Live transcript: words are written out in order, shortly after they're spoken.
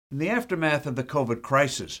In the aftermath of the COVID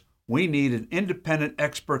crisis, we need an independent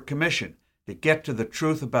expert commission to get to the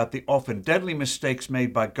truth about the often deadly mistakes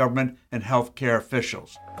made by government and healthcare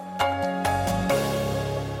officials.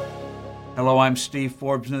 Hello, I'm Steve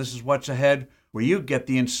Forbes, and this is What's Ahead, where you get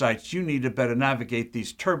the insights you need to better navigate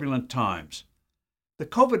these turbulent times. The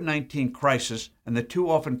COVID-19 crisis and the too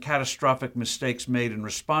often catastrophic mistakes made in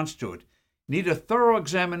response to it need a thorough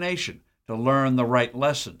examination to learn the right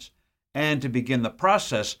lessons and to begin the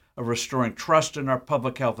process of restoring trust in our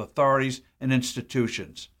public health authorities and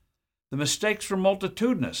institutions. The mistakes were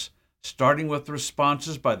multitudinous, starting with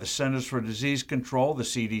responses by the Centers for Disease Control, the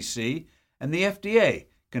CDC, and the FDA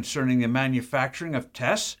concerning the manufacturing of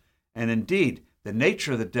tests and indeed the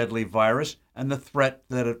nature of the deadly virus and the threat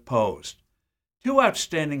that it posed. Two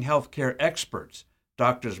outstanding healthcare experts,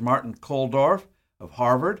 Drs. Martin Kulldorff of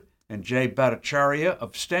Harvard and Jay Bhattacharya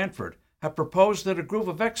of Stanford, have proposed that a group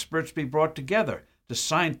of experts be brought together to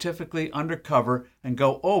scientifically uncover and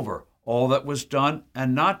go over all that was done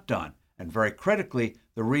and not done, and very critically,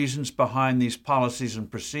 the reasons behind these policies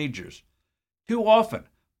and procedures. Too often,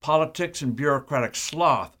 politics and bureaucratic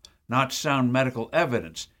sloth, not sound medical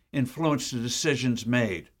evidence, influence the decisions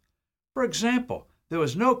made. For example, there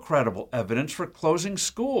was no credible evidence for closing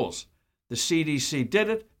schools. The CDC did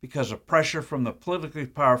it because of pressure from the politically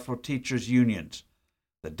powerful teachers' unions.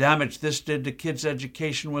 The damage this did to kids'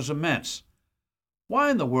 education was immense.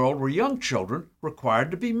 Why in the world were young children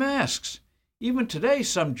required to be masks? Even today,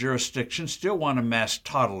 some jurisdictions still want to mask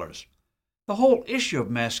toddlers. The whole issue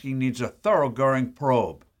of masking needs a thoroughgoing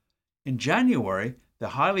probe. In January, the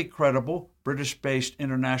highly credible British-based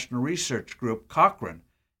international research group Cochrane,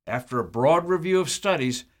 after a broad review of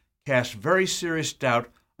studies, cast very serious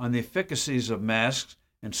doubt on the efficacies of masks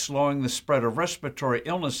in slowing the spread of respiratory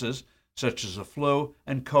illnesses such as the flu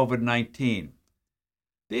and COVID-19.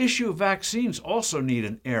 The issue of vaccines also need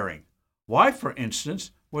an airing. Why, for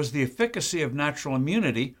instance, was the efficacy of natural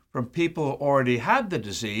immunity from people who already had the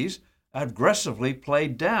disease aggressively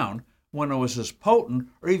played down when it was as potent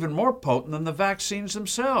or even more potent than the vaccines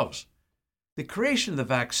themselves? The creation of the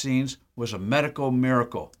vaccines was a medical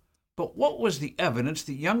miracle. But what was the evidence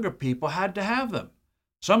that younger people had to have them?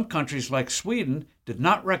 Some countries like Sweden did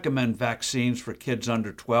not recommend vaccines for kids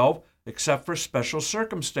under 12 except for special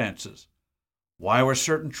circumstances. Why were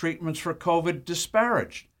certain treatments for COVID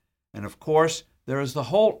disparaged? And of course, there is the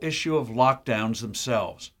whole issue of lockdowns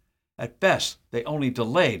themselves. At best, they only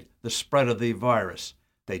delayed the spread of the virus.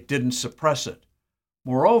 They didn't suppress it.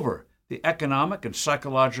 Moreover, the economic and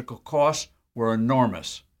psychological costs were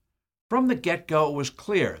enormous. From the get-go, it was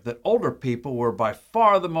clear that older people were by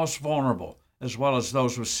far the most vulnerable, as well as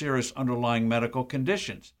those with serious underlying medical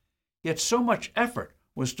conditions. Yet so much effort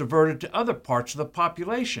was diverted to other parts of the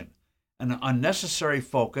population, an unnecessary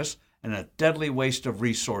focus and a deadly waste of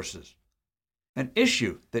resources. An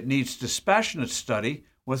issue that needs dispassionate study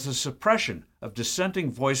was the suppression of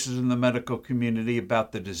dissenting voices in the medical community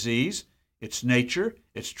about the disease, its nature,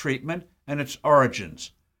 its treatment, and its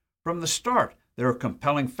origins. From the start, there are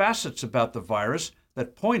compelling facets about the virus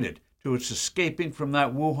that pointed to its escaping from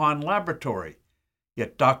that Wuhan laboratory.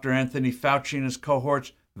 Yet Dr. Anthony Fauci and his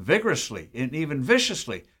cohorts vigorously and even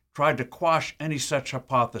viciously tried to quash any such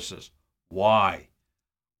hypothesis. Why?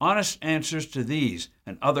 Honest answers to these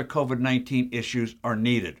and other COVID-19 issues are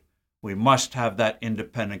needed. We must have that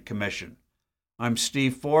independent commission. I'm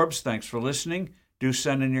Steve Forbes. Thanks for listening. Do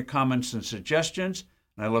send in your comments and suggestions,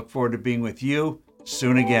 and I look forward to being with you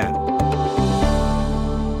soon again.